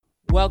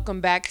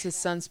Welcome back to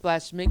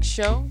Sunsplash Mix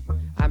Show.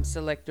 I'm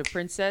Selector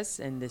Princess,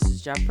 and this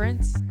is Ja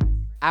Prince.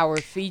 Our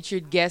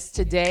featured guest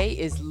today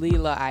is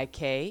Leela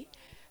IK.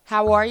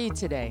 How are you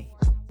today?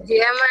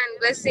 Yeah, man.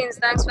 Blessings.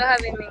 Thanks for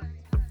having me.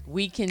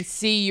 We can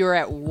see you're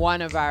at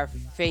one of our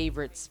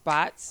favorite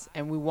spots,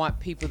 and we want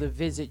people to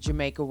visit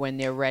Jamaica when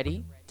they're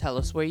ready. Tell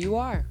us where you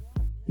are.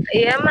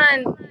 Yeah,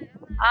 man.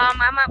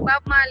 I'm at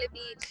Bob Marley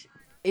Beach.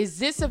 Is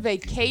this a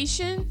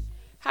vacation?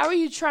 How are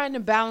you trying to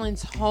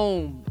balance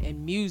home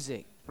and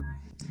music?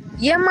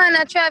 Yeah, man.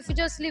 I try to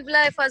just live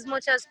life as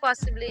much as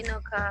possible,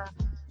 cause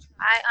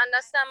I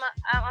understand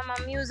I'm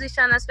a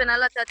musician. I spend a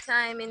lot of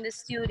time in the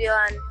studio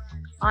and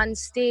on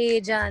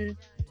stage and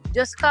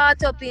just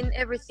caught up in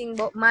everything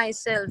but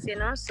myself.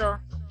 So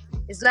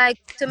it's like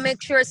to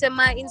make sure say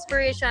my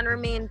inspiration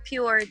remain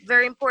pure. It's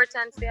very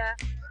important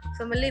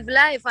for me live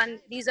life, and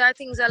these are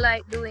things I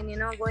like doing,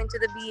 going to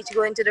the beach,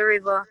 going to the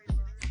river.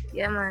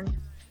 Yeah, man.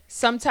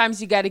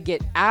 Sometimes you got to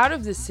get out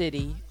of the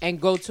city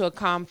and go to a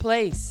calm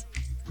place.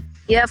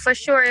 Yeah, for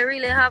sure. You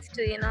really have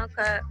to,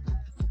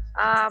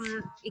 cause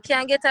it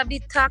can get a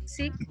bit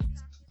toxic,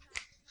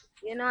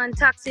 and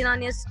taxing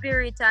on your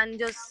spirit and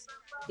just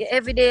your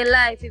everyday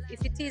life.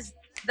 If it is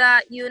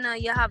that, you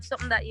have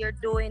something that you're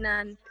doing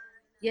and,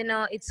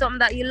 it's something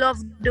that you love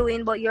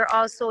doing, but you're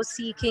also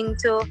seeking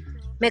to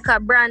make a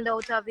brand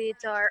out of it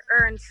or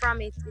earn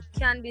from it, it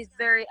can be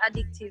very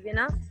addictive.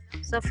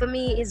 So for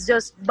me, it's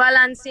just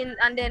balancing.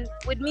 And then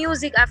with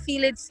music, I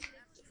feel it's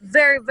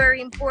very,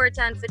 very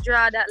important to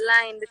draw that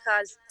line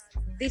because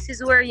this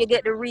is where you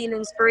get the real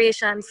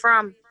inspiration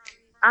from.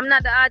 I'm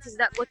not the artist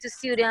that go to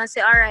studio and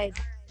say, all right,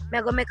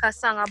 me go make a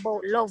song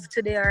about love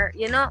today, or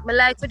me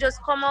like to just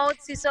come out,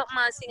 see something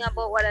and sing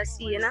about what I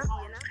see.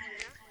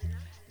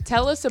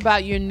 Tell us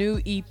about your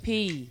new EP,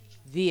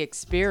 The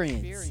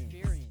Experience.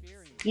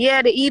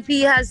 Yeah, the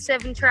EP has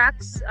 7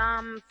 tracks,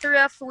 three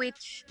of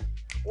which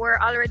were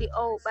already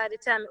out by the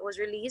time it was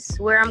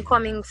released. Where I'm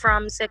Coming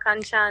From,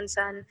 Second Chance,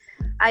 and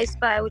I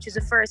Spy, which is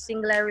the first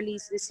single I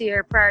released this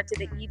year prior to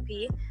the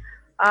EP.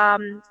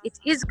 It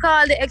is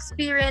called The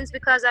Experience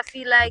because I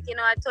feel like,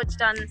 I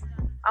touched on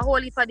a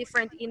whole heap of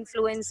different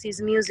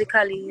influences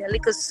musically, a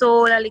little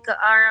soul, a little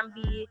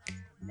R&B,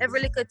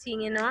 every little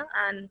thing.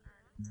 And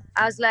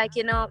I was like,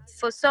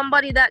 for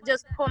somebody that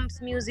just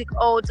pumps music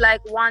out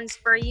like once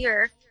per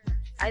year,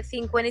 I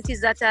think when it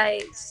is that I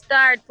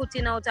start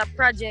putting out a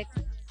project,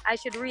 I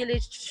should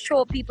really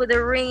show people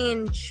the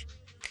range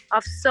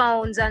of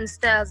sounds and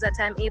styles that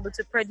I'm able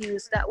to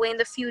produce. That way in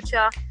the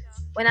future,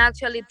 when I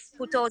actually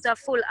put out a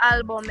full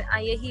album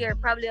and you hear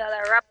probably a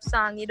rap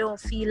song, you don't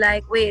feel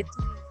like, wait,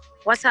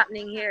 what's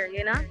happening here?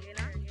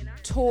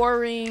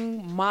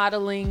 Touring,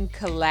 modeling,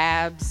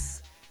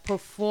 collabs,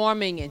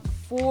 performing in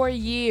 4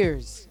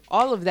 years.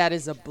 All of that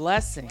is a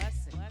blessing.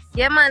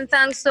 Yeah, man,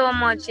 thanks so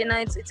much.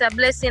 It's a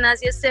blessing,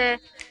 as you say.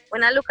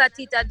 When I look at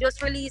it, I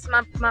just released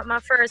my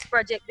first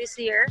project this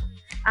year.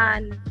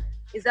 And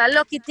it's a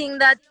lucky thing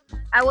that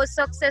I was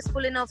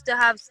successful enough to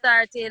have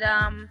started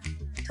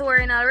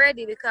touring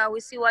already because we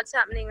see what's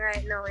happening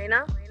right now.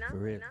 For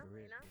real.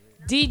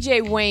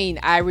 DJ Wayne,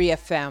 Irie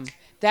FM.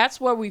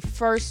 That's where we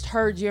first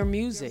heard your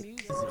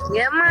music.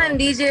 Yeah, man,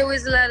 DJ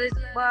Whistler is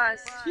the boss.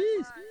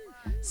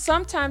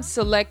 Sometimes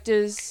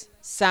selectors,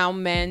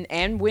 sound men,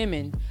 and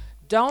women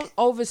don't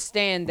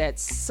understand that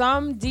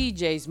some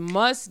DJs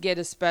must get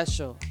a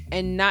special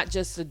and not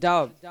just a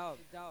dub.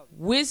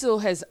 Whistle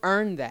has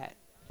earned that.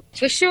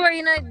 For sure,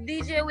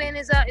 DJ Wayne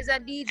is a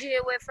DJ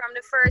where from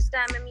the first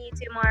time I meet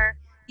him or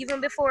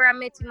even before I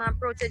met him and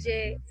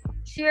Protege,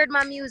 shared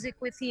my music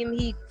with him.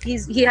 He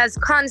has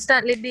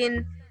constantly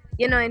been,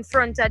 in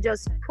front of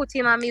just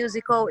putting my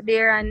music out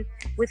there, and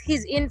with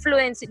his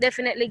influence, it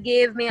definitely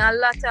gave me a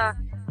lot of,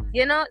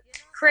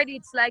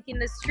 credits like in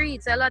the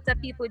streets. A lot of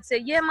people would say,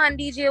 yeah, man,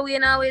 DJ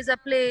Wayne always a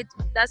play it.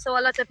 That's how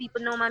a lot of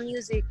people know my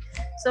music.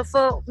 So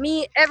for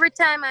me, every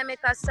time I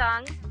make a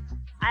song,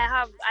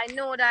 I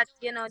know that,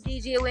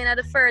 DJ Wayne are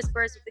the first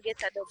person to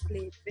get a dub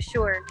played, for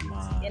sure.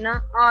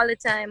 All the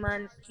time.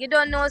 And you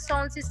don't know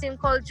sound system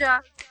culture,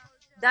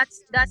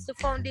 that's the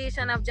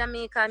foundation of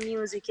Jamaican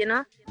music.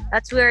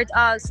 That's where it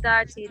all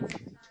started.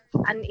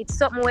 And it's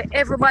something where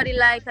everybody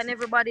like and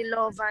everybody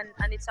love,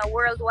 and it's a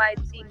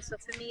worldwide thing. So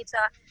for me,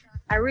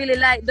 I really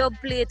like dub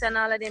plate and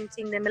all of them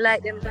things. I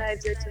like them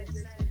vibes too.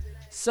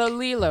 So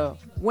Leela,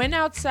 when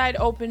outside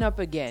open up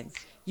again,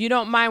 you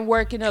don't mind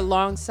working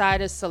alongside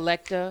a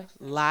selector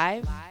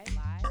live?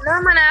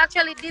 No, man, I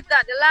actually did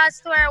that. The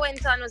last tour I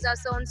went on was a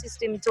sound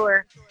system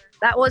tour.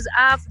 That was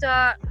after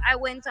I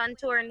went on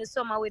tour in the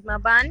summer with my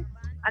band.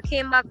 I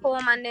came back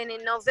home, and then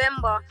in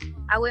November,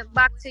 I went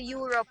back to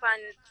Europe,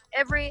 and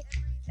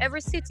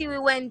every city we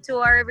went to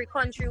or every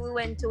country we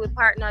went to, we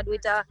partnered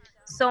with a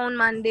sound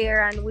man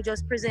there, and we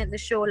just present the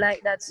show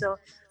like that. So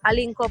I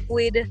link up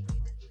with,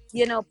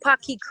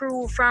 Paki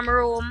crew from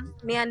Rome.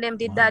 Me and them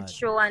did that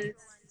show, and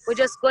we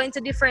just go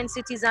into different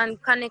cities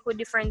and connect with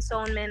different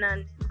sound men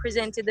and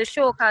presented the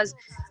show because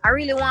I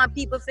really want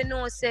people to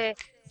know, say,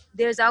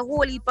 there's a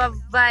whole heap of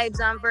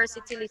vibes and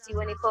versatility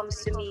when it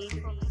comes to me.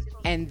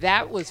 And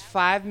that was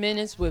 5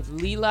 Minutes with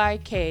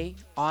Leli K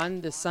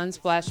on the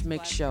Sunsplash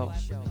Mix Show.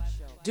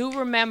 Do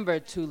remember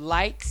to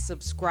like,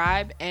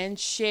 subscribe, and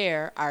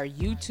share our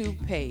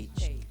YouTube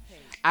page.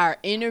 Our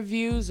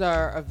interviews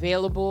are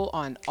available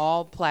on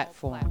all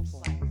platforms.